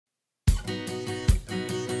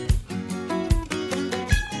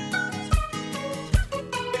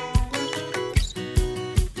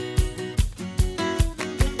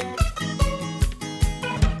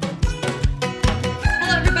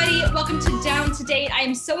Down to Date. I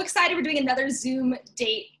am so excited. We're doing another Zoom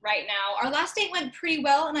date right now. Our last date went pretty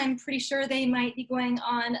well, and I'm pretty sure they might be going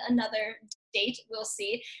on another date. We'll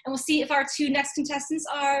see. And we'll see if our two next contestants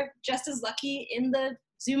are just as lucky in the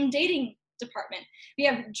Zoom dating department. We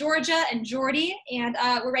have Georgia and Jordy, and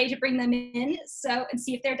we're ready to bring them in and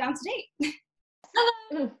see if they're down to date.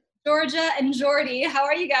 Hello, Georgia and Jordy. How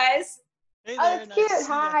are you guys? Hey Oh, there, it's nice cute. to see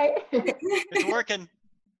Hi. you. It's working.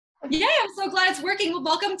 Yeah, I'm so glad it's working. Well,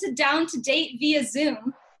 welcome to Down to Date via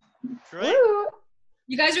Zoom. Great. Woo.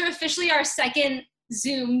 You guys are officially our second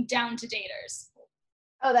Zoom Down to Daters.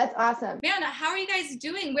 Oh, that's awesome. Man, how are you guys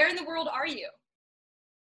doing? Where in the world are you?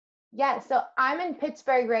 Yeah, so I'm in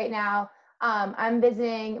Pittsburgh right now. I'm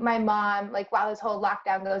visiting my mom, like while this whole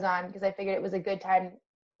lockdown goes on, because I figured it was a good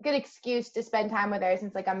excuse to spend time with her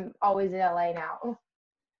since like I'm always in LA now.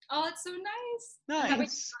 Oh, that's so nice.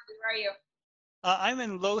 Nice. Where are you? I'm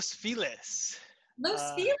in Los Feliz. Los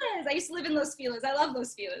Feliz. I used to live in Los Feliz. I love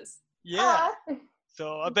Los Feliz. Yeah. Aw,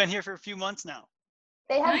 So I've been here for a few months now.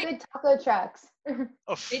 they have Nice. good taco trucks.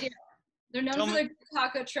 Oh, They do. They're known Tell for me- their good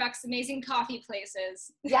taco trucks, amazing coffee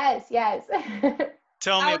places. Yes.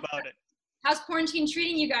 tell me How- about it. How's quarantine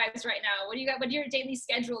treating you guys right now? What do you got? What's your daily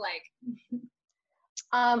schedule like?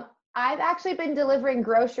 I've actually been delivering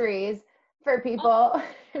groceries for people.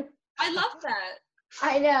 I love that.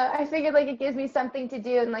 I know. I figured like it gives me something to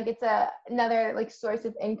do and like it's another like source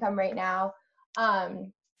of income right now.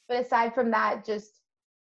 But aside from that, just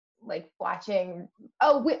like watching.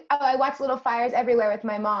 I watch Little Fires Everywhere with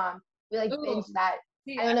my mom. We like Ooh. binge that.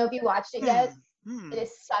 See, I don't know if you watched it yet. Hmm. It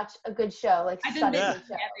is such a good show. Like I've such been a busy good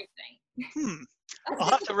show. everything. I'll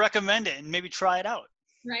have to recommend it and maybe try it out.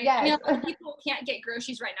 Right. Yes. I mean, a lot of people can't get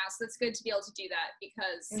groceries right now, so it's good to be able to do that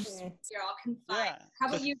because Mhm. you're all confined. Yeah. How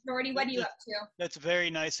about you, Jordy? What are you up to? That's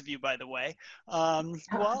very nice of you, by the way.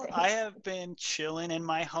 Well, I have been chilling in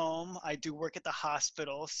my home. I do work at the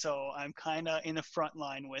hospital, so I'm kind of in the front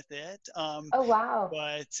line with it. Oh wow.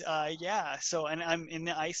 But yeah, and I'm in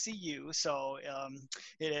the ICU, so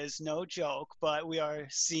it is no joke. But we are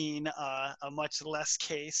seeing a much less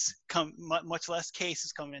cases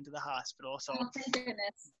coming into the hospital. So Oh, thank goodness.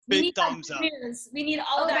 We big need that thumbs up. news. We need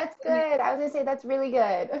all Oh, that. that's good. I was gonna say that's really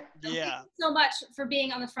good. So Yeah. Thank you so much for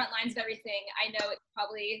being on the front lines of everything. I know it's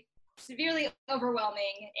probably severely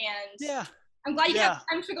overwhelming, and Yeah. I'm glad you Yeah. have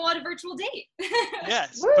time to go on a virtual date.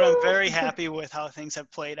 Yes, but I'm Woo! very happy with how things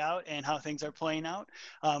have played out and how things are playing out.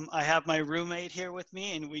 I have my roommate here with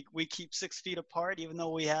me, and we keep 6 feet apart, even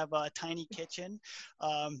though we have a tiny kitchen.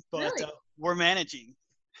 But Really? we're managing.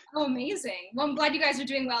 Oh, amazing. Well, I'm glad you guys are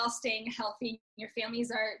doing well, staying healthy. Your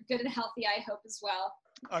families are good and healthy, I hope, as well.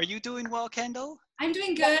 Are you doing well, Kendall? I'm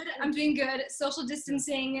doing good. I'm doing good. Social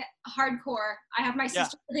distancing, hardcore. I have my Yeah.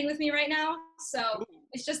 sister living with me right now, so Ooh.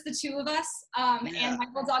 it's just the two of us, Yeah. and my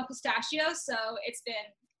little dog Pistachio. So it's been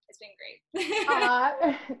great. Aw,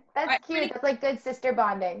 that's Right, cute. ready? That's like good sister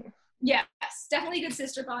bonding. Yes, definitely good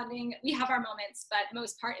sister bonding. We have our moments, but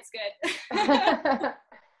most part it's good.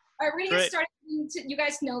 All right, we're gonna get Great. started to you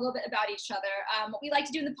guys to know a little bit about each other. What we like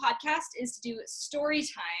to do in the podcast is to do story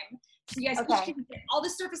time. So you guys each Okay. can get all the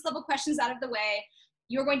surface level questions out of the way.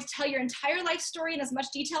 You're going to tell your entire life story in as much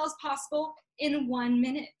detail as possible in 1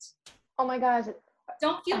 minute. Oh my gosh.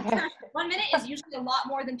 Don't feel Okay. pressure. 1 minute is usually a lot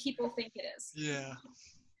more than people think it is. Yeah.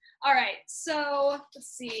 All right, so let's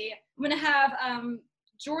see. I'm gonna have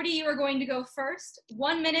Jordy, you are going to go first.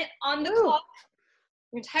 1 minute on the Ooh. clock.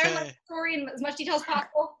 Your entire life Okay. story in as much detail as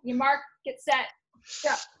possible. You mark, get set,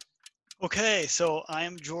 go. Okay, so I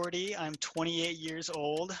am Jordy. I'm 28 years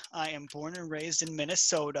old. I am born and raised in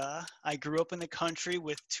Minnesota. I grew up in the country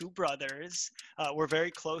with 2 brothers. We're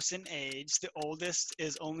very close in age. The oldest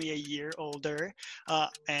is only a year older,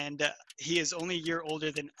 and he is only a year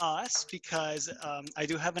older than us because I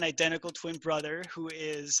do have an identical twin brother who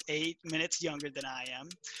is 8 minutes younger than I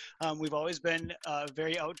am. We've always been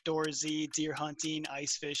very outdoorsy, deer hunting,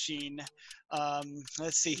 ice fishing.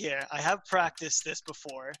 Let's see here. I have practiced this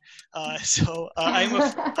before. I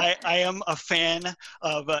am a fan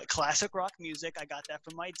of classic rock music. I got that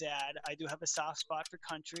from my dad. I do have a soft spot for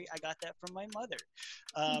country. I got that from my mother.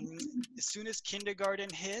 As soon as kindergarten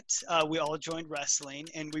hit, we all joined wrestling,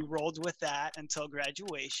 and we rolled with that until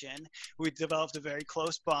graduation. We developed a very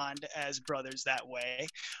close bond as brothers that way.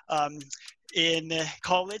 In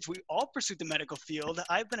college, we all pursued the medical field.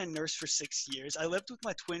 I've been a nurse for 6 years. I lived with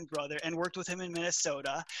my twin brother and worked with him in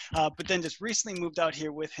Minnesota, but then just recently moved out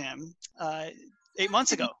here with him 8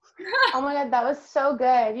 months ago. Oh my god, that was so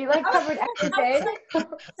good. You like covered everything.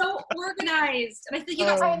 So organized, and I think you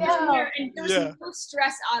guys I were know. there, and there was Yeah. no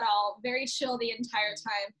stress at all. Very chill the entire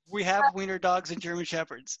time. We have wiener dogs and German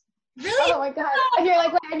shepherds. Really? Oh my god! You're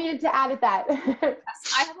like, wait, I needed to add that. Yes,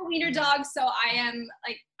 I have a wiener dog, so I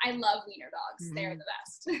love wiener dogs. They're the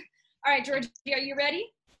best. All right, Georgie, are you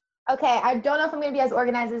ready? Okay, I don't know if I'm gonna be as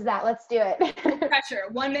organized as that. Let's do it. Pressure.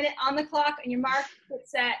 1 minute on the clock, and your mark, get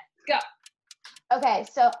set, go. Okay,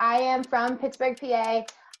 so I am from Pittsburgh, PA.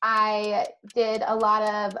 I did a lot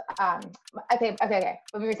of okay.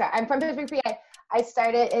 Let me restart. I'm from Pittsburgh, PA. I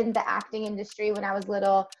started in the acting industry when I was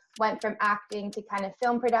little. Went from acting to kind of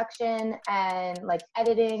film production and like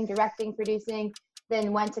editing, directing, producing.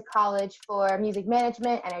 Then went to college for music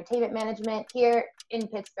management, entertainment management here in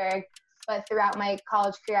Pittsburgh. But throughout my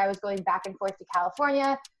college career, I was going back and forth to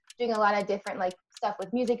California, doing a lot of different like stuff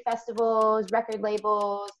with music festivals, record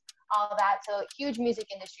labels, all that. So huge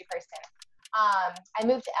music industry person. I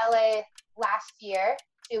moved to LA last year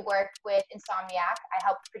to work with Insomniac. I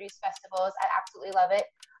helped produce festivals. I absolutely love it.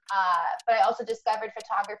 But I also discovered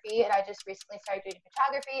photography, and I just recently started doing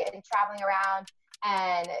photography and traveling around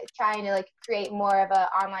and trying to like create more of an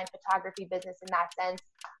online photography business in that sense.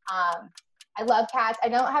 I love cats.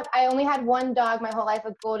 I only had one dog my whole life,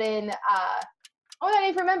 a golden, I don't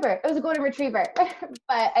even remember. It was a golden retriever,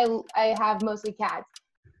 but I have mostly cats.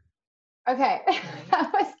 Okay.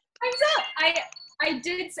 Time's up. I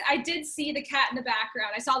did see the cat in the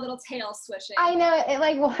background. I saw a little tail swishing. I know it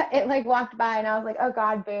like walked by and I was like, oh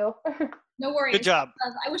God, boo. No worries. Good job.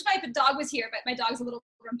 I wish my dog was here, but my dog's a little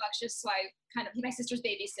rambunctious, so my sister's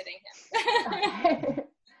babysitting him.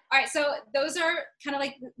 All right, so those are kind of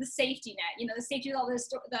like the safety net, the safety with all the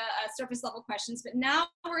surface level questions. But now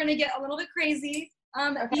we're gonna get a little bit crazy.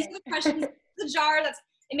 Okay. These are the questions. The jar it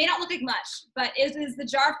may not look like much, but it is the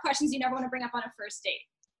jar of questions you never want to bring up on a first date.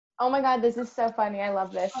 Oh my God, this is so funny. I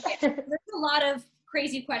love this. Okay, there's a lot of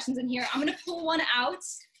crazy questions in here. I'm gonna pull one out,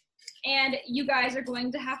 and you guys are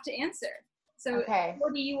going to have to answer. So, okay.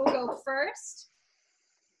 Jordy, you will go first.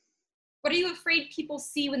 What are you afraid people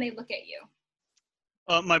see when they look at you?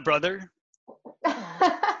 My brother.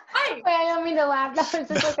 Hi. Wait, I don't mean to laugh. That was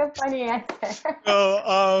just like a funny answer.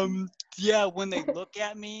 Yeah, when they look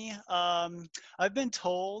at me, I've been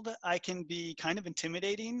told I can be kind of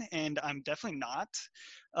intimidating, and I'm definitely not.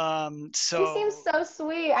 So You seem so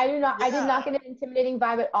sweet. I did not get an intimidating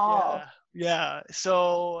vibe at all. Yeah.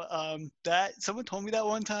 So that someone told me that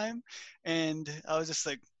one time, and I was just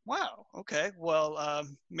like, wow, okay, well,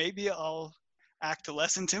 maybe I'll act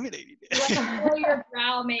less intimidating. Pull your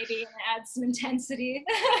brow maybe and add some intensity.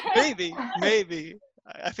 maybe.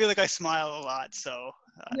 I feel like I smile a lot, so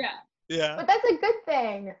yeah. But that's a good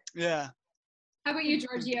thing. Yeah. How about you,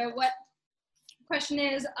 Giorgio? What question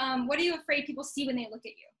is, what are you afraid people see when they look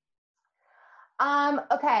at you?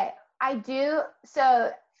 Okay, I do.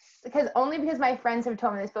 So, because my friends have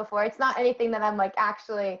told me this before, it's not anything that I'm like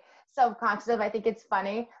actually self-conscious of. I think it's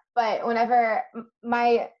funny, but whenever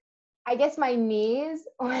I guess my knees,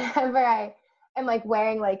 whenever I am like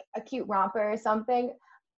wearing like a cute romper or something,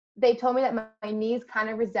 they told me that my knees kind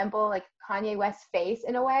of resemble like Kanye West's face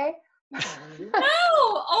in a way. No!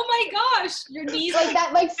 Oh my gosh! Your knees like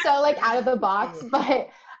that, like so like out of the box, but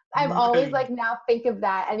I'm always like now think of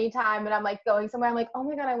that anytime and I'm like going somewhere, I'm like, oh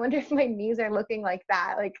my God, I wonder if my knees are looking like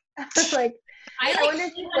that. Like like I wonder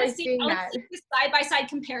if people are seeing that. Side-by-side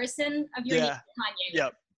comparison of your knees and Kanye.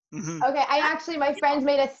 Yep. Mm-hmm. Okay, my friends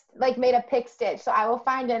made a pic stitch, so I will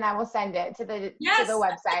find it and I will send it to the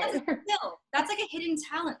website. That's like a hidden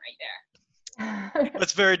talent right there.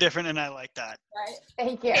 That's very different, and I like that. Right.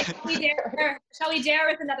 Thank you. Shall we dare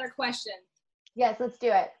with another question? Yes, let's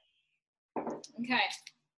do it. Okay.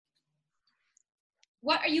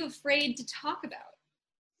 What are you afraid to talk about?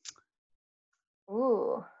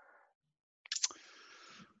 Ooh.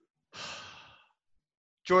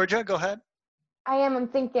 Georgia, go ahead. I'm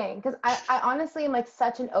thinking, because I honestly am like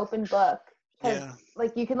such an open book. Because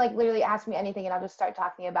like you can like literally ask me anything and I'll just start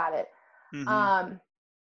talking about it. Mm-hmm.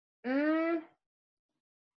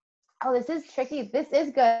 Oh, this is tricky. This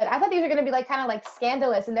is good. I thought these were gonna be like kind of like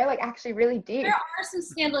scandalous, and they're like actually really deep. There are some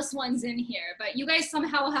scandalous ones in here, but you guys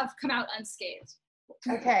somehow have come out unscathed.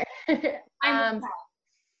 Okay. It's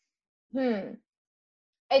can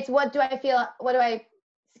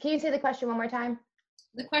you say the question one more time?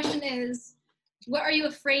 The question is, what are you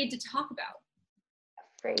afraid to talk about?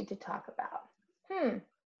 Afraid to talk about.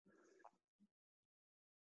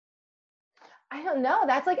 I don't know.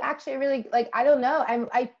 That's like actually really like, I don't know.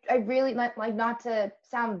 I really not to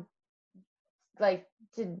sound like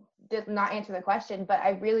to not answer the question, but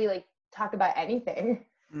I really like talk about anything.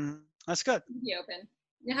 That's good. Be open.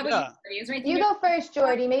 How about you? Is there anything you go first,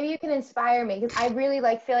 Jordy. Maybe you can inspire me because I really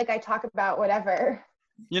like feel like I talk about whatever.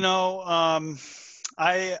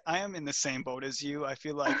 I am in the same boat as you. I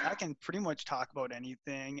feel like I can pretty much talk about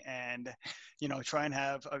anything and, try and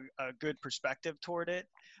have a good perspective toward it.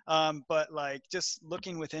 But like just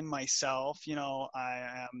looking within myself,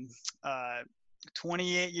 I am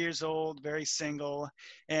 28 years old, very single,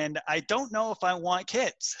 and I don't know if I want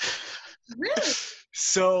kids. Really?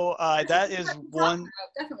 So that is one.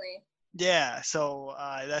 Definitely. Yeah, so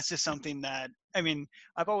that's just something that, I mean,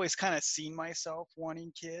 I've always kind of seen myself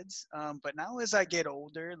wanting kids, but now as I get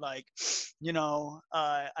older, like,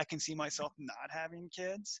 I can see myself not having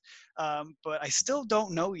kids, but I still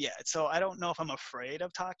don't know yet. So I don't know if I'm afraid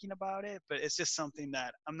of talking about it, but it's just something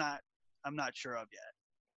that I'm not sure of yet.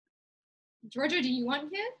 Georgia, do you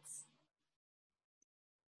want kids?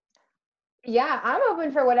 Yeah, I'm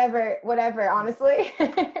open for whatever, honestly.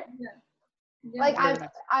 Yeah. Like Yeah.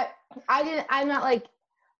 I'm not like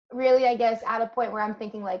really, I guess, at a point where I'm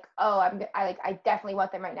thinking like, oh, I definitely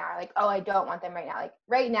want them right now. Or like, oh, I don't want them right now. Like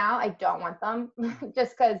right now, I don't want them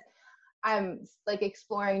just because I'm like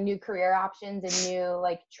exploring new career options and new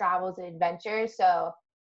like travels and adventures. So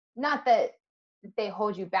not that they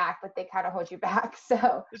hold you back, but they kind of hold you back.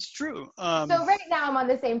 So It's true. so right now I'm on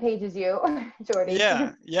the same page as you, Jordy.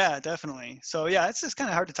 Yeah, definitely. So yeah, it's just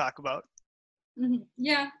kind of hard to talk about. Mm-hmm.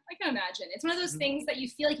 Yeah, I can imagine. It's one of those Mhm. things that you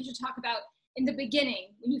feel like you should talk about in the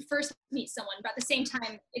beginning when you first meet someone, but at the same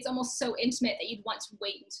time, it's almost so intimate that you'd want to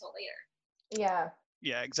wait until later. Yeah.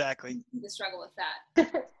 Yeah, exactly. The struggle with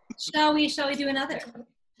that. Shall we do another?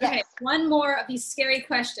 Yes. Okay, one more of these scary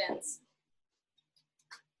questions.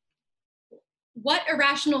 What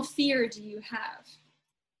irrational fear do you have?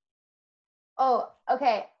 Oh,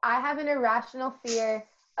 okay. I have an irrational fear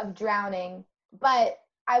of drowning, but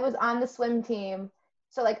I was on the swim team.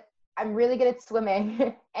 So like I'm really good at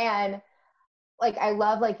swimming and like I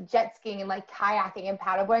love like jet skiing and like kayaking and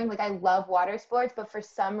paddleboarding. Like I love water sports, but for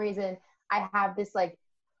some reason I have this like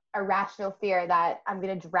irrational fear that I'm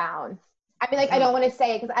gonna drown. I mean, like I don't want to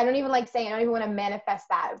say it because I don't even like saying it. I don't even want to manifest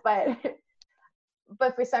that, but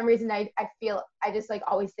but for some reason I feel I just like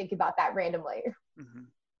always think about that randomly. Mm-hmm.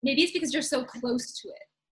 Maybe it's because you're so close to it.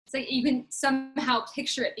 It's like you can somehow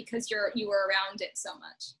picture it because you were around it so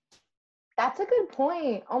much. That's a good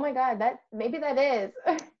point. Oh my God, that maybe that is.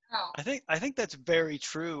 Oh. I think that's very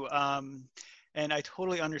true. And I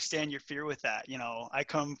totally understand your fear with that. I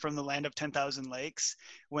come from the land of 10,000 lakes.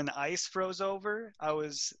 When the ice froze over,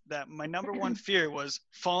 my number one fear was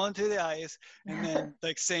falling through the ice and then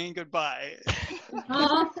like saying goodbye.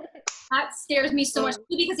 That scares me so much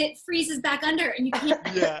because it freezes back under and you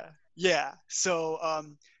can't. Yeah. So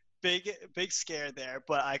big scare there,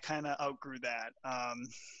 but I kind of outgrew that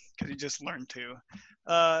because you just learned to.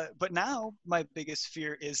 But now my biggest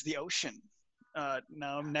fear is the ocean.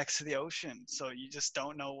 Now I'm next to the ocean, so you just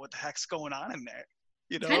don't know what the heck's going on in there.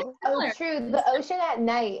 Oh, true. The ocean at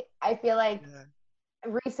night. I feel like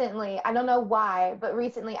recently, I don't know why, but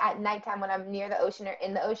recently at nighttime when I'm near the ocean or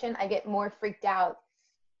in the ocean, I get more freaked out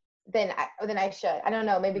than I should. I don't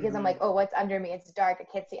know, maybe because I'm like, oh, what's under me? It's dark. I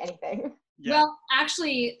can't see anything. Yeah. Well,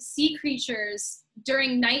 actually, sea creatures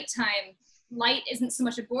during nighttime, light isn't so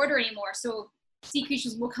much a border anymore, so sea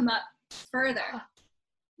creatures will come up further.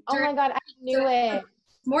 Oh my God, I knew it.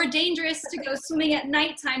 More dangerous to go swimming at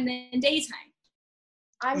nighttime than daytime.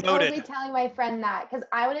 I'm totally telling my friend that because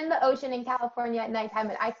I went in the ocean in California at nighttime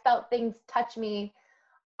and I felt things touch me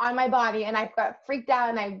on my body and I got freaked out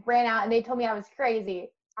and I ran out and they told me I was crazy.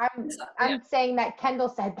 I'm saying that Kendall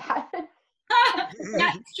said that.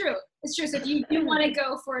 Yeah, it's true. It's true. So if you do want to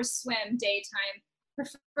go for a swim daytime,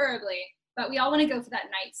 preferably, but we all want to go for that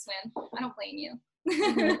night swim. I don't blame you.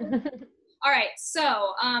 All right.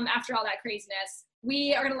 So after all that craziness,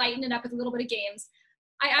 we are going to lighten it up with a little bit of games.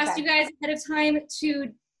 I asked you guys ahead of time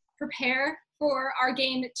to prepare for our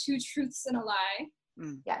game, Two Truths and a Lie.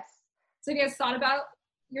 Yes. So you guys thought about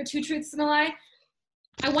your two truths and a lie?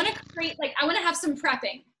 I want to have some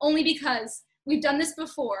prepping only because we've done this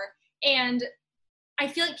before and I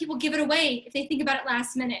feel like people give it away if they think about it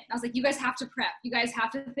last minute. I was like, you guys have to prep. You guys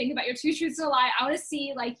have to think about your two truths and a lie. I want to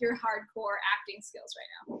see like your hardcore acting skills right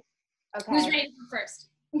now. Okay. Who's ready to go first?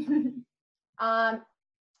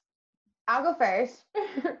 I'll go first.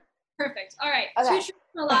 Perfect. All right. Okay. Two truths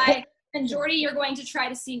and a lie. And Jordy, you're going to try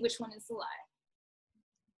to see which one is the lie.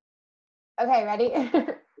 Okay, ready?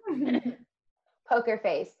 Poker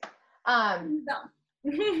face.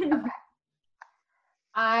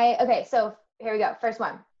 Okay, so here we go. First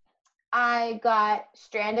one. I got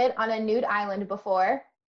stranded on a nude island before.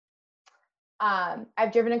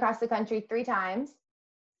 I've driven across the country 3 times,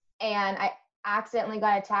 and I accidentally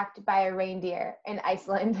got attacked by a reindeer in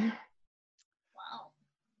Iceland. Wow.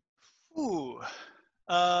 Ooh.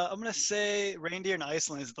 I'm gonna say reindeer in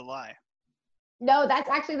Iceland is the lie. No, that's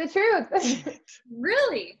actually the truth. Dang it.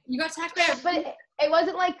 Really? You got attacked by a But it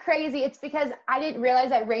wasn't like crazy. It's because I didn't realize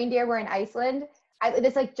that reindeer were in Iceland.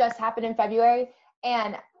 This like just happened in February,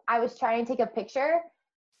 and I was trying to take a picture,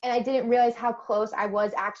 and I didn't realize how close I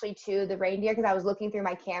was actually to the reindeer because I was looking through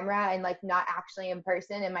my camera and like not actually in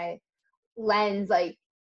person, and my lens like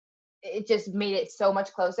it just made it so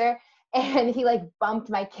much closer. And he like bumped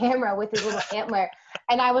my camera with his little antler,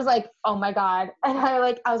 and I was like, oh my god. And I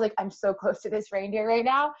was like, I'm so close to this reindeer right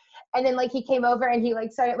now. And then like he came over and he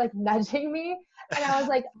like started like nudging me, and I was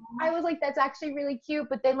like, that's actually really cute.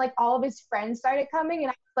 But then like all of his friends started coming, and I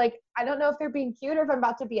was like, I don't know if they're being cute or if I'm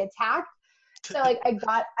about to be attacked. So like I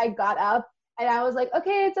got up, and I was like,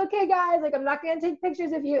 okay, it's okay guys, like I'm not gonna take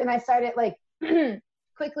pictures of you. And I started like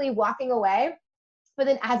quickly walking away. But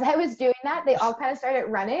then as I was doing that, they all kind of started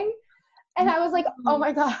running. And I was like, oh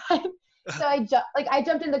my God. So I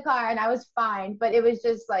jumped in the car and I was fine, but it was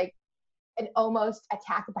just like an almost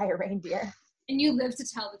attack by a reindeer. And you lived to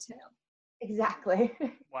tell the tale. Exactly.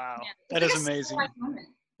 Wow, Yeah. that It's is like a amazing. Snow White moment.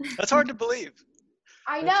 That's hard to believe.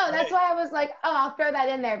 I That's know. great. That's why I was like, oh, I'll throw that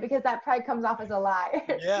in there because that probably comes off as a lie.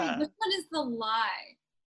 Yeah. Which one is the lie?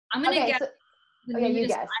 I'm gonna Okay, guess so the okay, you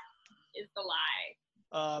nudist guess. is the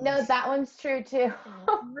lie. No, that one's true too.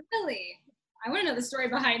 Really? I want to know the story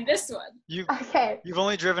behind this one. Okay. You've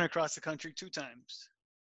only driven across the country 2 times.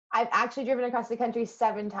 I've actually driven across the country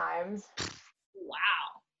 7 times. Wow.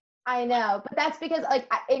 I know, but that's because like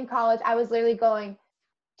in college, I was literally going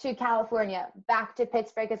to California, back to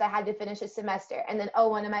Pittsburgh because I had to finish a semester. And then,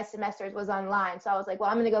 one of my semesters was online. So I was like,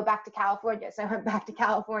 well, I'm going to go back to California. So I went back to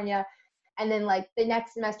California. And then like the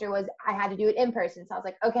next semester was, I had to do it in person. So I was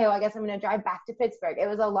like, okay, well, I guess I'm going to drive back to Pittsburgh. It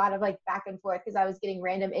was a lot of like back and forth because I was getting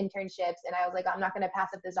random internships. And I was like, I'm not going to pass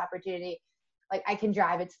up this opportunity. Like I can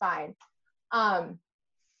drive, it's fine.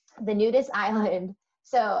 The nudist island.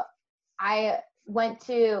 So I went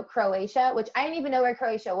to Croatia, which I didn't even know where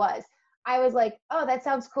Croatia was. I was like, oh, that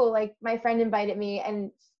sounds cool. Like my friend invited me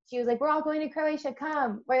and she was like, we're all going to Croatia.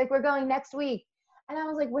 Come. We're going next week. And I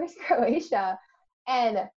was like, where's Croatia?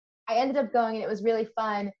 And I ended up going and it was really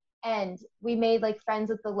fun. And we made like friends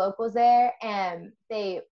with the locals there. And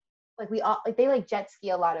they like jet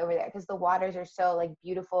ski a lot over there because the waters are so like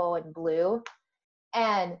beautiful and blue.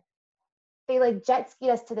 And they like jet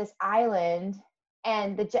skied us to this island,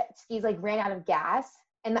 and the jet skis like ran out of gas,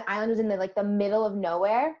 and the island was in the middle of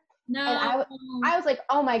nowhere. No. And I was like,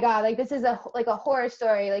 oh my God, like this is a horror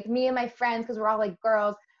story. Like me and my friends, because we're all like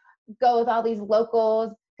girls, go with all these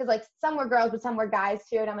locals, because like some were girls but some were guys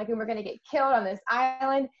too. And I'm like, we're gonna get killed on this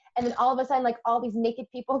island. And then all of a sudden, like all these naked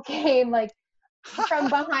people came like from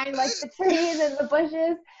behind like the trees and the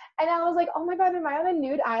bushes. And I was like, oh my God, am I on a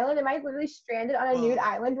nude island? Am I literally stranded on a nude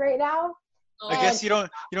island right now? I guess you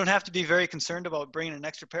don't have to be very concerned about bringing an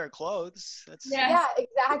extra pair of clothes. Yeah,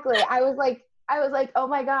 exactly. I was like, oh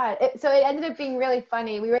my God. So it ended up being really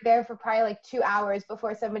funny. We were there for probably like 2 hours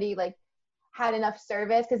before somebody like had enough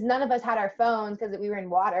service because none of us had our phones because we were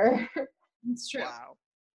in water. It's true. Wow.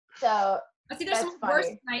 So that's either some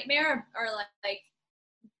worst nightmare or like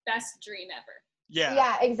best dream ever.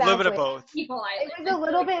 Yeah, exactly. A little bit of both. People It was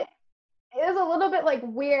a little bit like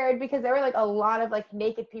weird because there were like a lot of like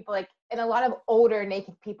naked people, like, and a lot of older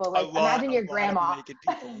naked people. Like imagine your grandma. Naked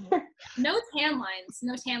people. No tan lines.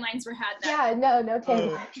 No tan lines were had there. Yeah, no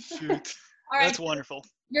tan lines. Shoot. All right, that's wonderful.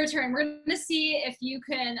 Your turn. We're gonna see if you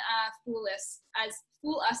can fool us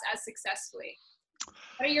as successfully.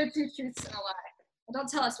 What are your 2 truths and a lie? Well, don't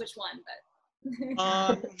tell us which one,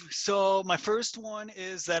 but. So my first one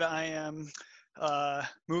is that I am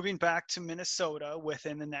moving back to Minnesota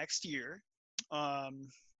within the next year.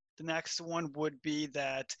 The next one would be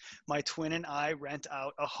that my twin and I rent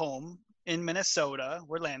out a home in Minnesota.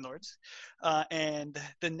 We're landlords. And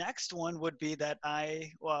the next one would be that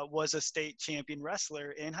I was a state champion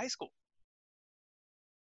wrestler in high school.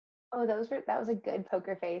 Oh, that was a good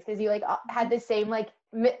poker face because you like had the same like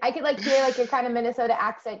I could like hear like your kind of Minnesota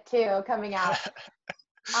accent too coming out.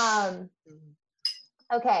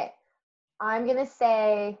 Okay, I'm gonna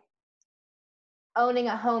say owning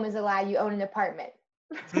a home is a lie. You own an apartment.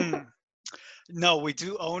 No, we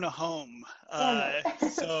do own a home.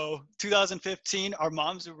 So 2015, our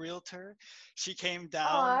mom's a realtor. She came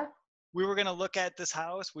down. Aww. We were going to look at this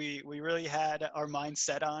house. We really had our mind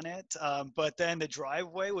set on it. But then the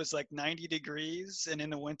driveway was like 90 degrees. And in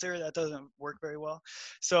the winter, that doesn't work very well.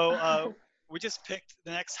 So we just picked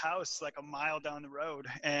the next house like a mile down the road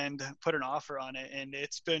and put an offer on it. And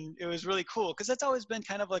it was really cool because that's always been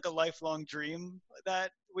kind of like a lifelong dream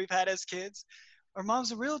that we've had as kids. Our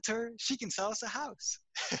mom's a realtor. She can sell us a house.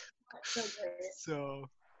 So great. So,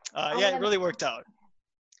 Oh my yeah, it God. really worked out.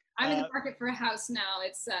 I'm in Uh, the market for a house now.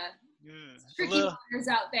 It's a tricky waters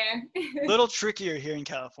out there. little trickier here in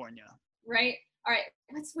California. Right? All right.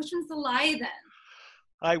 Which one's the lie then?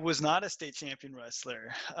 I was not a state champion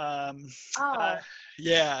wrestler. Oh,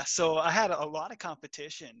 Yeah, so I had a lot of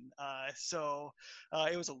competition.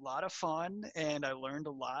 It was a lot of fun, and I learned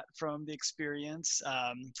a lot from the experience.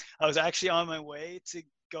 I was actually on my way to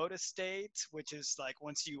go to state, which is like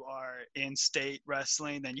once you are in state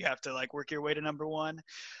wrestling, then you have to like work your way to number one.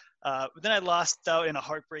 But then I lost out in a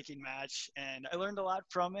heartbreaking match, and I learned a lot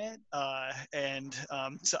from it.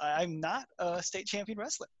 So I'm not a state champion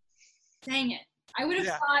wrestler. Dang it. I would have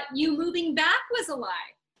Yeah. thought you moving back was a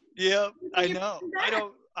lie. Yep, I You're know. moving I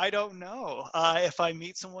back. don't know. If I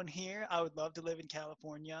meet someone here, I would love to live in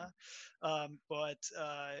California. But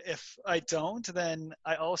if I don't, then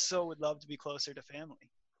I also would love to be closer to family.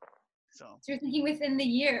 So So you're thinking within the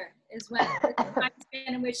year is when the time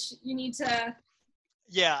span in which you need to.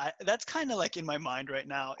 yeah, that's kind of like in my mind right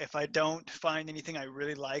now. If I don't find anything I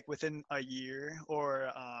really like within a year,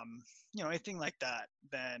 or anything like that,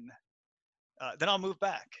 then I'll move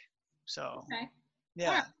back. So Okay. All yeah,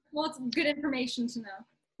 right. Well, it's good information to know.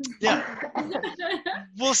 yeah,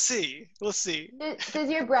 we'll see. We'll see. does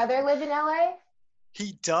your brother live in LA?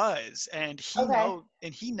 He does, and Okay.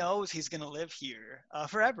 he knows he's gonna live here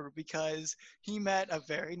forever because he met a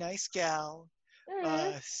very nice gal.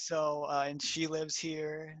 Mm. And she lives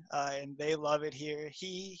here, and they love it here.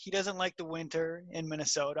 He doesn't like the winter in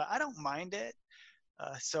Minnesota. I don't mind it.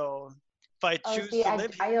 So if I Oh, choose see, to I,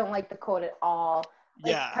 live I here, don't like the cold at all.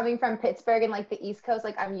 Like yeah, coming from Pittsburgh and like the East Coast,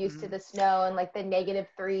 like I'm used to mhm, the snow and like the negative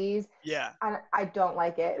threes. yeah, I don't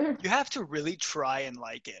like it. you have to really try and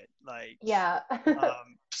like it. Like, Yeah.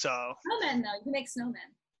 so Snowmen, though. You can make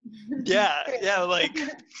snowmen. yeah, True. yeah, like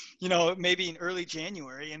maybe in early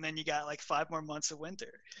January, and then you got like 5 more months of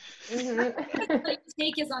winter. Hmm. What your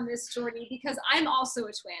take is on this, Jordy, because I'm also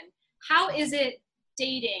a twin. How is it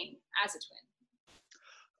dating as a twin?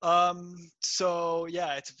 So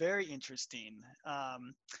yeah, it's very interesting.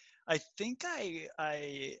 I think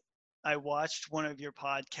I watched one of your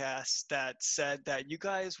podcasts that said that you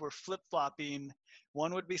guys were flip-flopping.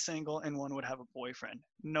 One would be single and one would have a boyfriend.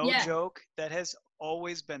 No Yeah. joke, that has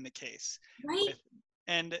always been the case. Right?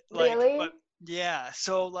 And like, but Really? yeah,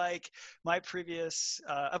 so like my previous,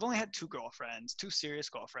 I've only had two serious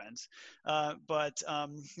girlfriends, but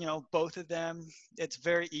both of them, it's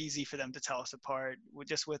very easy for them to tell us apart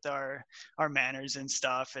just with our manners and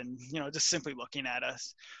stuff, and just simply looking at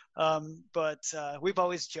us. But we've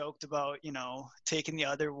always joked about taking the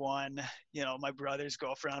other one, my brother's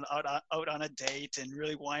girlfriend, out on a date and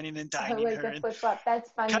really whining and Oh, dining like her, the and flip flop.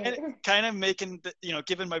 That's funny. kind of making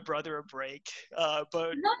giving my brother a break,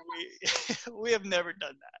 but No, we have never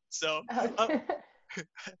done that. So uh, Okay.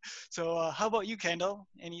 how about you, Kendall?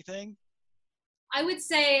 Anything? I would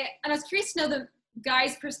say, and I was curious to know the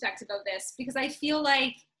guy's perspective of this because I feel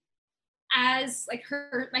like as like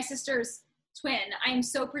my sister's twin, I am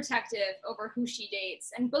so protective over who she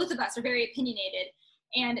dates, and both of us are very opinionated.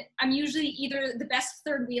 And I'm usually either the best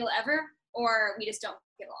third wheel ever, or we just don't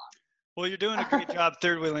get along. Well, you're doing a great job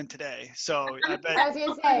third wheeling today, so I bet. I was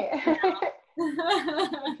gonna say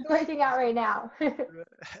it's working out right now.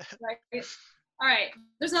 Right. All right.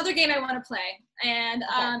 There's another game I want to play, and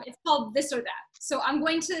it's called This or That. So I'm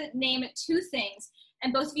going to name two things,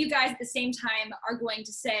 and both of you guys at the same time are going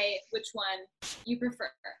to say which one you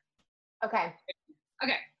prefer. Okay.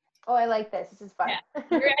 Okay. Oh, I like this. This is fun. Yeah.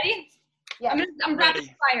 You ready? Yeah. I'm rapid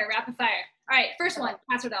Ready. fire. All right. First one: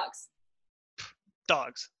 cats or dogs?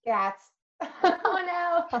 Dogs. Cats.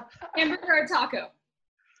 Oh no. Hamburger or taco?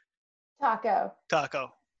 Taco.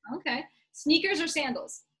 Taco. Okay. Sneakers or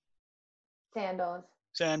sandals? Sandals.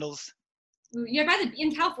 Sandals. Ooh,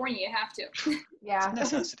 in California, you have to. Yeah.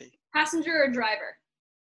 Necessity. Passenger or driver?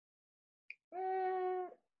 Mm,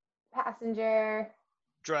 passenger.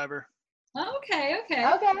 Driver. Okay. Okay.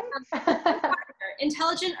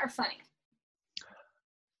 Intelligent or funny?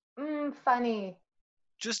 Funny.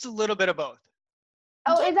 Just a little bit of both.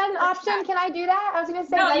 Oh, is that an option? Can I do that? I was gonna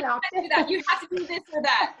say No, is that you an can't option. do that. You have to do this or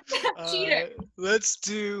that. Cheater. Let's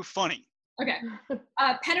do funny. Okay.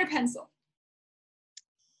 Pen or pencil?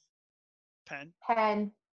 Pen.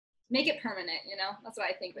 Pen. Make it permanent, That's what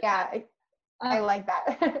I think. Yeah, I Um, like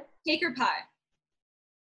that. Cake or pie?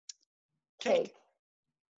 Cake.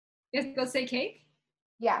 You guys both say cake?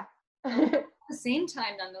 Yeah. At the same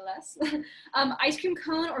time, nonetheless. Ice cream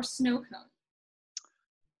cone or snow cone?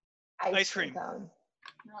 Ice cream. Cone.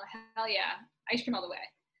 Oh, hell yeah. Ice cream all the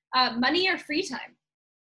way. Money or free time?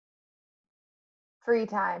 Free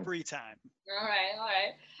time. Free time. All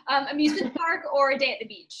right. Amusement park or a day at the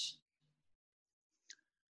beach?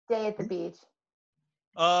 Day at the beach.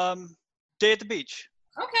 Day at the beach.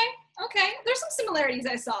 Okay. There's some similarities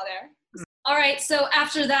I saw there. All right, so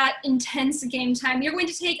after that intense game time, we are going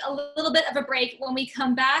to take a little bit of a break. When we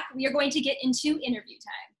come back, we are going to get into interview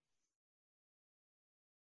time.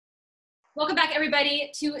 Welcome back,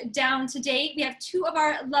 everybody, to Down to Date. We have two of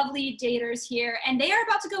our lovely daters here, and they are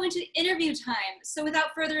about to go into interview time. So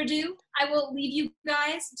without further ado, I will leave you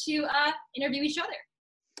guys to interview each other.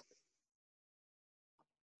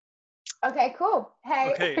 Okay, cool.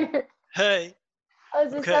 Hey. Okay. Hey. Oh,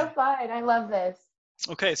 this is so fun. I love this.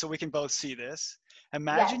 Okay, so we can both see this.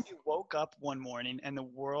 Imagine Yes. you woke up one morning and the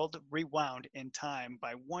world rewound in time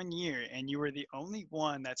by 1 year and you were the only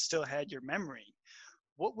one that still had your memory.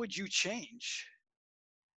 What would you change?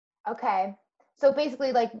 Okay. So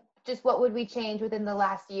basically, like, just what would we change within the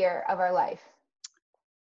last year of our life?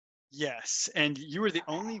 Yes, and you were the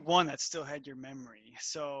only one that still had your memory.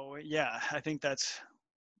 So yeah, I think that's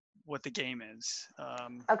what the game is.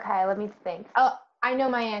 Okay, let me think. Oh, I know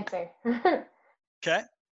my answer. Okay.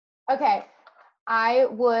 Okay. I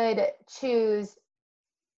would choose,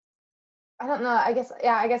 I don't know, I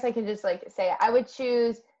guess I can just like say it. I would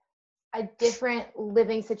choose a different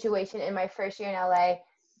living situation in my first year in LA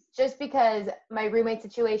just because my roommate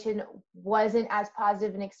situation wasn't as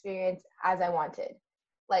positive an experience as I wanted.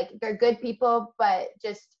 Like, they're good people, but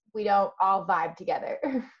just we don't all vibe together.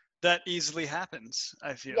 That easily happens,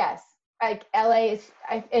 I feel. Yes. Like, LA is,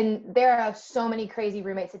 and there are so many crazy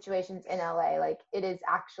roommate situations in LA. Like, it is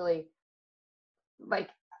actually, like,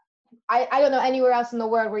 I don't know anywhere else in the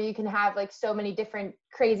world where you can have like so many different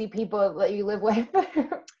crazy people that you live with.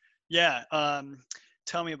 Yeah,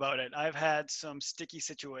 tell me about it. I've had some sticky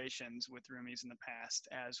situations with roomies in the past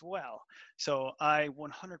as well. So I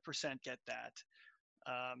 100% get that.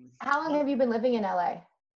 How long have you been living in LA?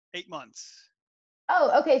 8 months.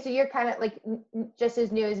 Oh, okay. So you're kind of like just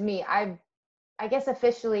as new as me. I guess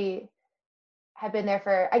officially have been there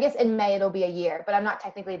for, I guess in May it'll be a year, but I'm not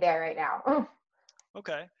technically there right now.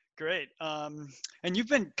 Okay, great. And you've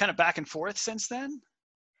been kind of back and forth since then?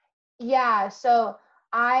 Yeah. So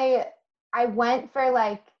I I went for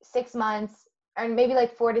like 6 months or maybe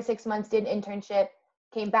like 4 to 6 months, did an internship,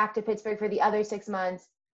 came back to Pittsburgh for the other 6 months.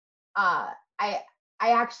 Uh, I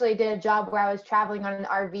I actually did a job where I was traveling on an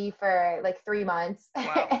RV for like 3 months,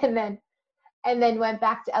 Wow. and then went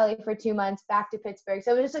back to LA for 2 months, back to Pittsburgh.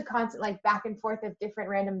 So it was just a constant like back and forth of different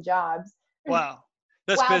random jobs Wow.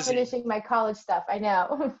 That's while busy. finishing my college stuff. I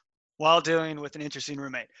know. While dealing with an interesting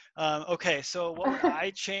roommate. Okay, so what would I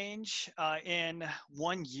change in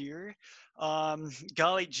 1 year?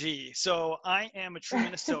 Golly gee. So I am a true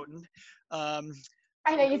Minnesotan. Um,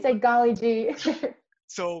 I know you said golly gee.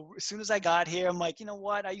 so as soon as I got here, I'm like, you know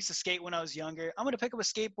what? I used to skate when I was younger. I'm gonna pick up a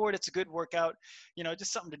skateboard. It's a good workout,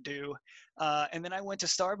 just something to do. And then I went to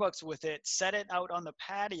Starbucks with it, set it out on the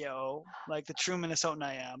patio, like the true Minnesotan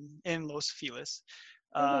I am, in Los Feliz.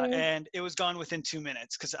 Mhm. And it was gone within 2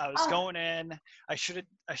 minutes because I was Oh, going in. I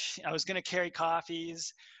was gonna carry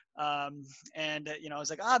coffees, and I was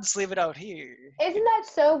like, I'll just leave it out here. isn't that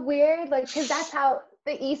so weird? Like, because that's how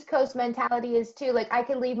the East Coast mentality is too. Like, I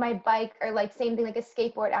could leave my bike or like same thing, like a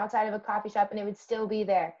skateboard outside of a coffee shop and it would still be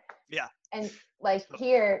there. Yeah. And like So,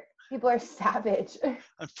 here, people are savage.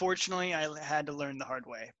 unfortunately, I had to learn the hard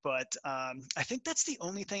way. But I think that's the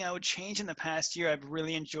only thing I would change in the past year. I've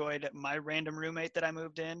really enjoyed my random roommate that I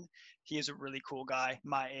moved in. He is a really cool guy,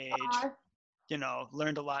 my age. Aw.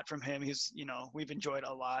 Learned a lot from him. We've enjoyed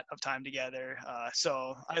a lot of time together.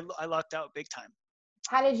 So I lucked out big time.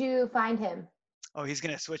 How did you find him? Oh, he's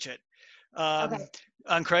gonna switch it Okay.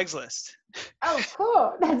 on Craigslist. Oh,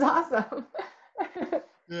 cool. That's awesome.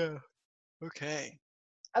 Yeah. Okay.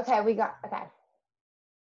 Okay.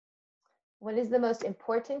 What is the most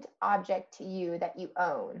important object to you that you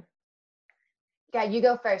own? Yeah, you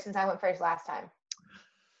go first since I went first last time.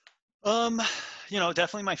 Um,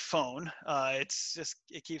 definitely my phone. It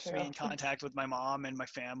keeps me True. in contact with my mom and my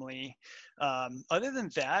family. Other than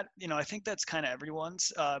that, I think that's kind of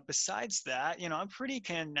everyone's. Besides that, I'm pretty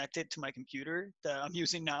connected to my computer that I'm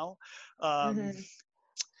using now. Um, Hmm.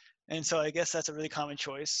 and so I guess that's a really common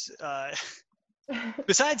choice.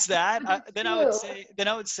 Besides that, That's then I would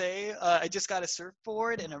true. say, I just got a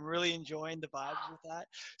surfboard and I'm really enjoying the vibes with that.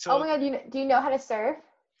 Oh So, my God, do you know how to surf?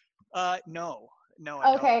 no,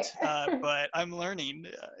 I Okay. don't. But I'm learning.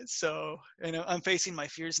 So, I'm facing my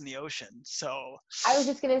fears in the ocean. So, I was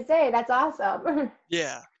just gonna say that's awesome.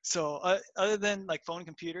 yeah. So, other than like phone,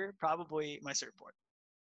 computer, probably my surfboard.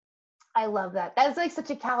 I love that. That's like such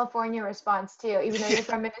a California response too. Even though you're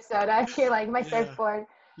from Minnesota, you're like my Yeah. surfboard.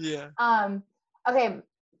 Yeah. Um, okay,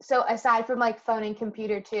 so aside from like phone and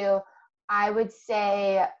computer too, I would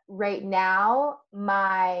say right now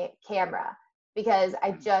my camera, because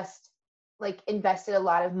I just like invested a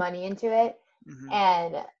lot of money into it, Mm-hmm.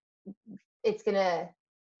 and it's gonna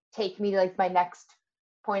take me to like my next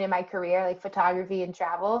point in my career, like photography and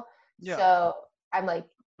travel. Yeah. So I'm like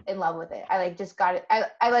in love with it. I like just got it.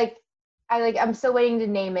 I like I'm still waiting to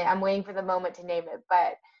name it. I'm waiting for the moment to name it,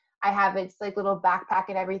 but I have its like little backpack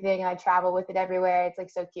and everything, and I travel with it everywhere. It's like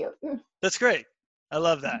so cute. That's great. I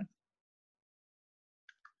love that.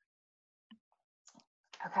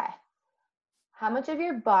 Okay. How much of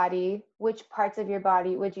your body, which parts of your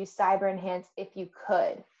body would you cyber enhance if you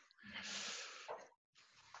could?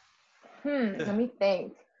 Let me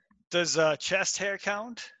think. Does chest hair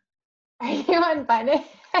count? Are you on Biden?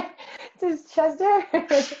 Does Chester?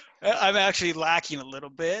 I'm actually lacking a little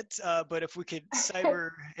bit, but if we could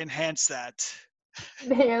cyber enhance that,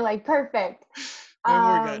 You're like perfect. then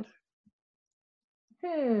we're good.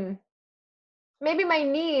 Hmm. Maybe my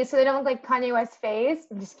knees so they don't look like Kanye West's face.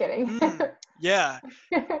 I'm just kidding. Yeah,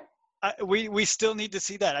 we still need to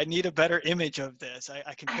see that. I need a better image of this.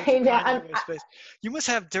 I can I picture know. Kanye West's face. You must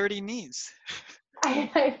have dirty knees.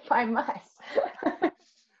 I must.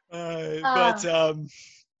 But um,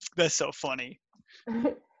 that's so funny.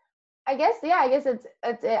 I guess yeah. I guess it's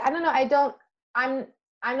it. I don't know. I don't. I'm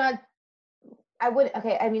not. I would.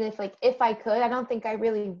 Okay. I mean, if I could, I don't think I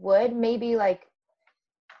really would.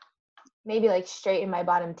 Maybe like straighten my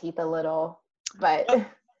bottom teeth a little, but Uh,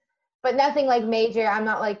 but nothing like major. I'm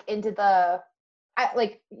not like into the.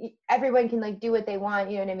 Like everyone can like do what they want.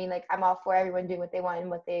 You know what I mean? Like I'm all for everyone doing what they want and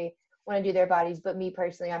what they want to do their bodies. But me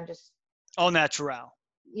personally, I'm just All natural.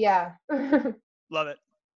 yeah. Love it.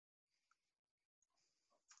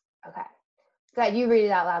 Okay. Glad you read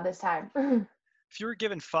it out loud this time. If you were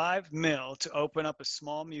given 5 mil to open up a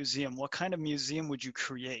small museum, what kind of museum would you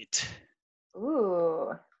create?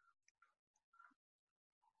 Ooh.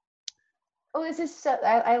 Oh, this is so.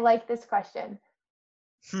 I like this question.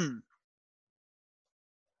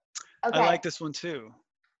 I Okay. like this one too.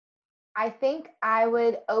 I think I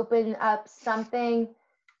would open up something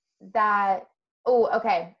that. Oh,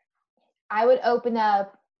 okay. I would open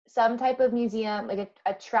up some type of museum, like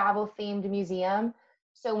a travel themed museum.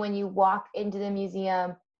 So when you walk into the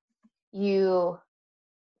museum, you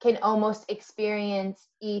can almost experience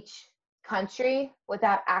each country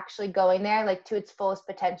without actually going there, like to its fullest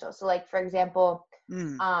potential. So, like for example,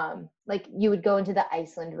 Mm, like you would go into the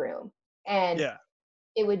Iceland room, and yeah.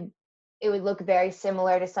 it would it would look very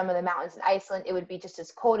similar to some of the mountains in Iceland. It would be just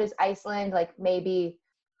as cold as Iceland, like maybe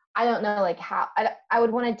I don't know, like how I would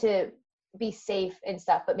want it to be safe and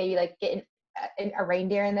stuff, but maybe like get a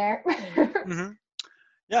reindeer in there. Hmm.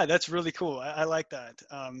 Yeah, that's really cool. I like that.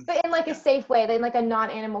 But in like a Yeah. safe way, in like a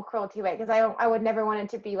non-animal cruelty way, because I would never want it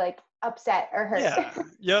to be like upset or hurt. Yeah.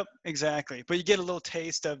 Yep. Exactly. But you get a little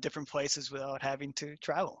taste of different places without having to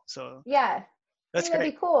travel. So Yeah, I that's think that'd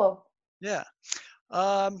great. be cool. Yeah.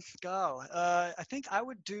 I think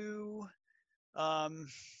um,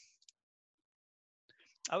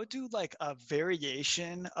 I would do like a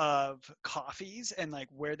variation of coffees and like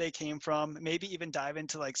where they came from. Maybe even dive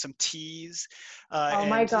into like some teas, Oh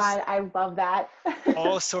my and just God, I love that.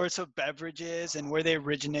 all sorts of beverages and where they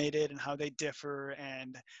originated and how they differ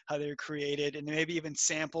and how they were created, and maybe even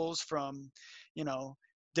samples from, you know,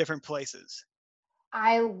 different places.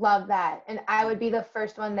 I love that. And I would be the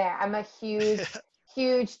first one there. I'm a huge, Yeah.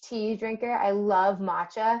 huge tea drinker. I love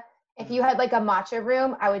matcha. If you Mm, had like a matcha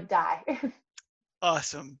room, I would die.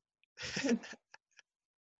 awesome.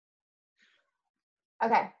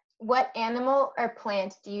 Okay. What animal or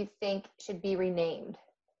plant do you think should be renamed?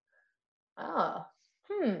 Oh,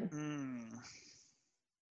 Mm,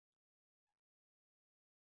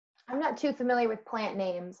 I'm not too familiar with plant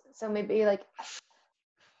names. So maybe like,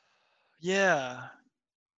 yeah.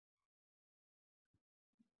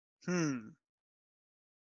 Hmm.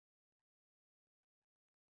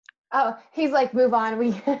 oh, he's like, move on.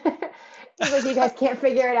 He's like, you guys can't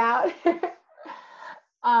figure it out.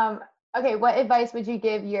 um, okay. What advice would you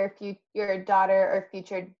give your daughter or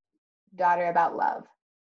future daughter about love?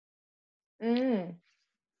 Mm,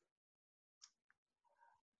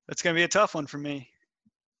 That's gonna be a tough one for me.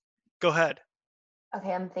 Go ahead.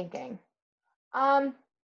 okay. I'm thinking. Um,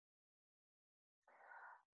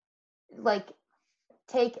 like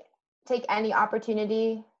take take any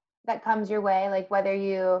opportunity that comes your way, like whether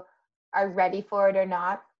you are ready for it or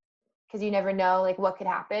not, because you never know like what could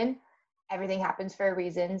happen. Everything happens for a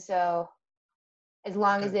reason. So as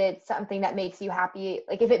long as Okay. it's something that makes you happy.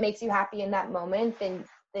 Like if it makes you happy in that moment, then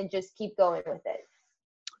just keep going with it.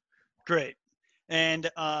 Great. And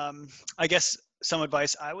I guess some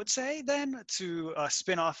advice I would say then to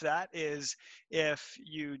spin off that is, if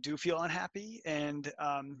you do feel unhappy and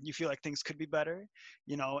you feel like things could be better,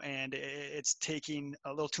 and it's taking a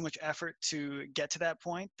little too much effort to get to that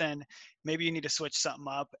point, then maybe you need to switch something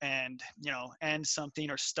up and, end something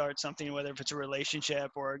or start something, whether if it's a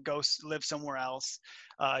relationship or go live somewhere else,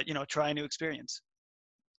 try a new experience.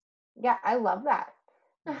 Yeah, I love that.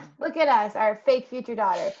 Mhm. Look at us, our fake future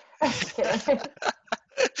daughter. Just kidding.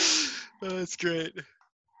 That's great.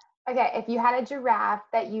 Okay, if you had a giraffe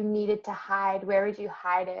that you needed to hide, where would you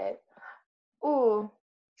hide it? Ooh,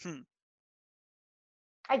 Hmm.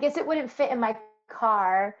 I guess it wouldn't fit in my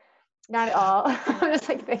car. Not at all. I'm just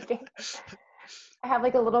like thinking. I have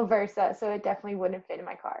like a little Versa, so it definitely wouldn't fit in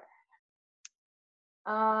my car.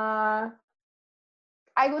 Uh,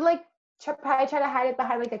 I would like probably try to hide it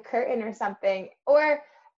behind like a curtain or something, or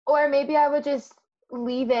maybe I would just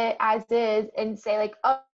leave it as is and say like,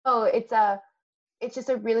 oh, it's just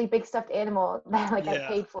a really big stuffed animal that like I Yeah.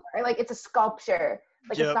 paid for, or like it's a sculpture,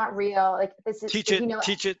 like it's Yep. not real. Like this is Teach like it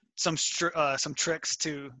teach it some tricks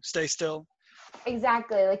to stay still.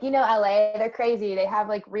 exactly like LA, they're crazy. They have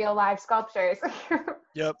like real live sculptures.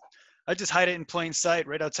 Yep. I just hide it in plain sight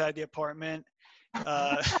right outside the apartment.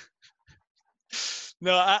 Uh,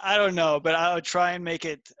 no, I don't know, but I would try and make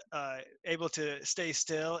it able to stay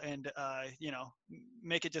still and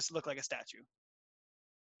make it just look like a statue.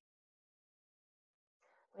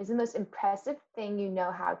 What is the most impressive thing you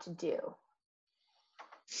know how to do?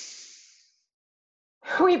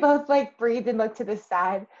 We both like breathed and looked to the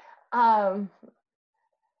side. Um,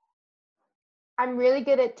 I'm really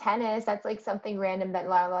good at tennis. That's like something random that a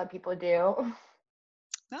lot of people do.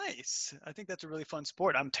 Nice. I think that's a really fun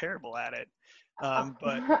sport. I'm terrible at it, but Oh,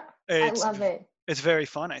 I it's love it. it's very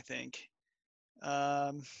fun, I think.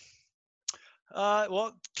 Um,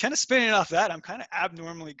 well, kind of spinning off that, I'm kind of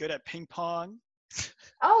abnormally good at ping pong.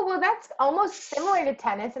 Oh, well, that's almost similar to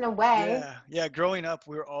tennis in a way. Yeah, yeah. Growing up,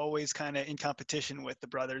 we were always kind of in competition with the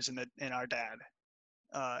brothers and our dad.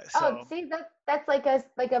 Oh, So see, that's like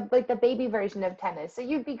the baby version of tennis. So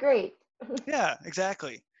you'd be great. yeah,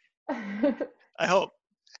 exactly. I hope.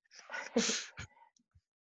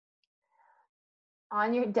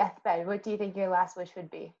 On your deathbed, what do you think your last wish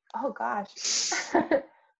would be? Oh gosh.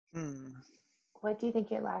 Hmm. What do you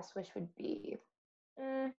think your last wish would be?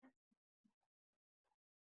 Mm,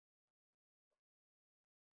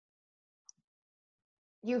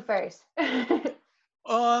 you first.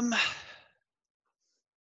 Um,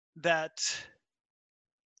 that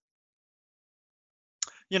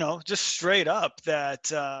just straight up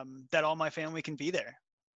that all my family can be there.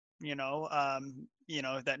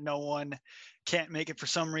 That no one can't make it for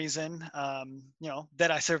some reason.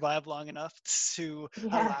 That I survived long enough to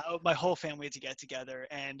Yeah, allow my whole family to get together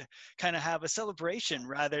and kind of have a celebration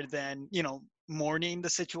rather than, mourning the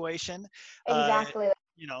situation. Uh, exactly.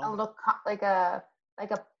 you A know, little like a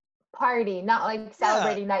party, not like yeah,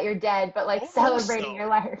 celebrating that you're dead, but like almost celebrating so. your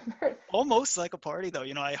life. Almost like a party, though.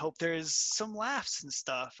 I hope there's some laughs and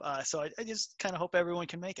stuff. So I just kind of hope everyone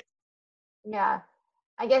can make it. Yeah.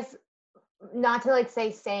 I guess not to like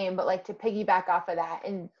say same, but like to piggyback off of that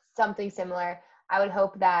and something similar, I would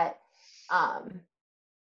hope that um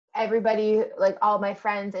everybody, like all my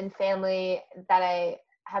friends and family that I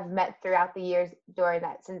have met throughout the years during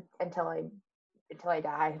that since until I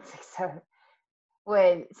die, it's like so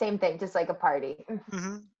would same thing, just like a party.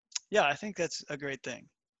 Hmm. Yeah, I think that's a great thing.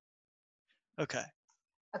 Okay.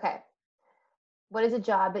 Okay. What is a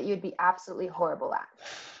job that you'd be absolutely horrible at?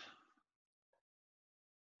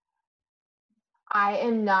 I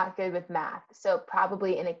am not good with math, so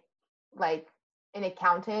probably like an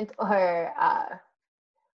accountant or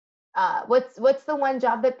what's the one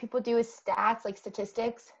job that people do is stats, like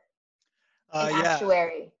statistics? An Yeah.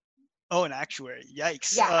 actuary. Oh, an actuary.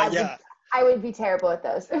 Yikes. Yeah, Yeah, I would be terrible at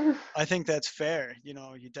those. I think that's fair. You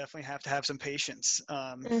definitely have to have some patience,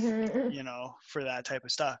 Hmm. for that type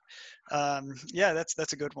of stuff. Yeah,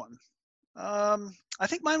 that's a good one. I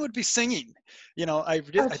think mine would be singing. Oh, I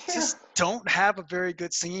true. just don't have a very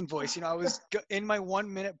good singing voice. I was in my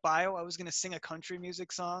 1 minute bio, I was gonna sing a country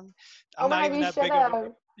music song. I'm Oh my not God, even you that should big of a.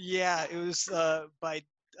 have. Yeah, it was by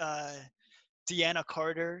uh, Deanna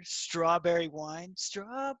Carter, Strawberry Wine. Okay,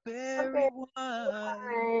 Strawberry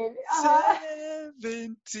Wine. fine.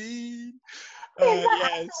 17. It's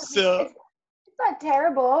not. Yeah, so It's not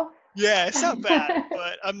terrible. yeah, it's not bad,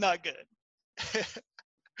 but I'm not good.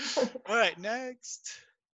 All right, next.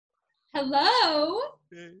 Hello.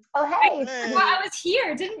 Oh, hey. Hey. Well, I was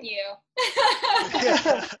here, didn't you?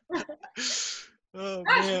 Yeah. Oh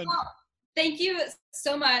Gosh, man. well, thank you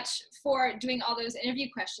so much for doing all those interview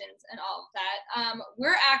questions and all of that.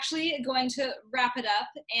 We're actually going to wrap it up,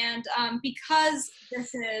 and because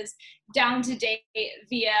this is down to date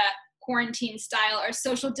via quarantine style or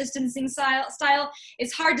social distancing style,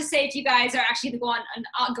 it's hard to say if you guys are actually going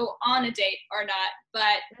to go on a date or not.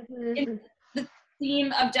 But in the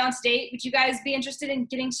theme of down to date, would you guys be interested in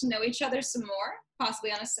getting to know each other some more,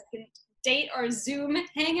 possibly on a second date or Zoom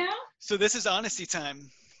hangout? So this is honesty time.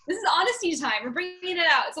 This is honesty time. We're bringing it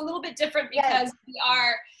out. It's a little bit different because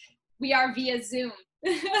we are via Zoom.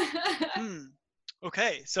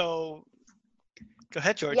 Okay, so go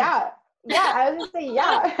ahead, Georgia. Yeah, I was gonna say,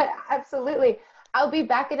 yeah, absolutely. I'll be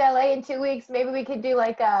back in LA in 2 weeks. Maybe we could do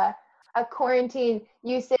like a quarantine.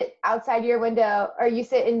 You sit outside your window, or you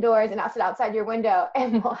sit indoors and I'll sit outside your window,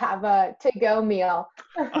 and we'll have a to-go meal.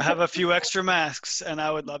 I have a few extra masks and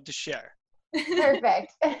I would love to share.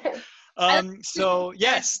 Perfect. So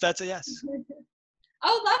yes, that's a yes.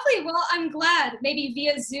 Oh, lovely. Well, I'm glad. Maybe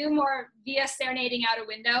via Zoom or via serenading out a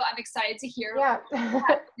window. I'm excited to hear what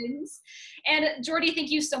happens. And Jordy, thank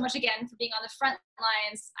you so much again for being on the front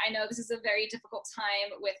lines. I know this is a very difficult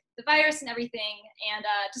time with the virus and everything. And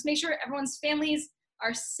just make sure everyone's families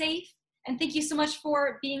are safe. And thank you so much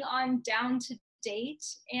for being on Down to Date.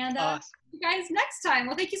 And see you guys next time.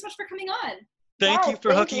 Well, thank you so much for coming on. Thank you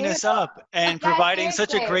for hooking us up and providing such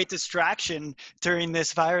a seriously. great distraction during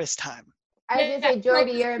this virus time. I was gonna say,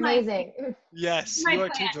 Jordy, you're amazing. Yes, you are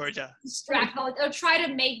too, Georgia. Distract, or try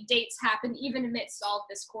to make dates happen even amidst all of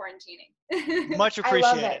this quarantining. Much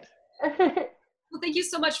appreciated. Well, thank you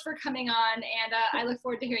so much for coming on, and I look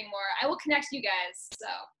forward to hearing more. I will connect you guys.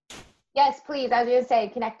 So. Yes, please. I was gonna say,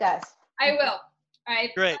 connect us. I will. All right.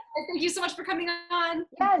 Great. Thank you so much for coming on.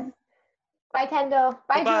 Yes. Bye, Kendall.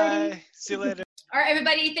 Bye, Jordy. See you later. All right,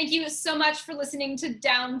 everybody, thank you so much for listening to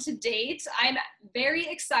Down to Date. I'm very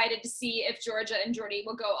excited to see if Georgia and Jordy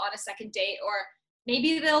will go on a second date, or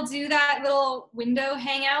maybe they'll do that little window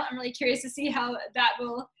hangout. I'm really curious to see how that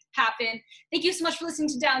will happen. Thank you so much for listening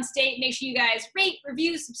to Down to Date. Make sure you guys rate,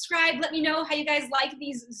 review, subscribe. Let me know how you guys like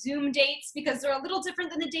these Zoom dates, because they're a little different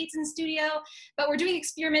than the dates in studio, but we're doing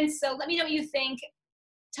experiments, so let me know what you think.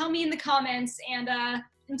 Tell me in the comments, and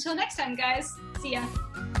until next time, guys, see ya.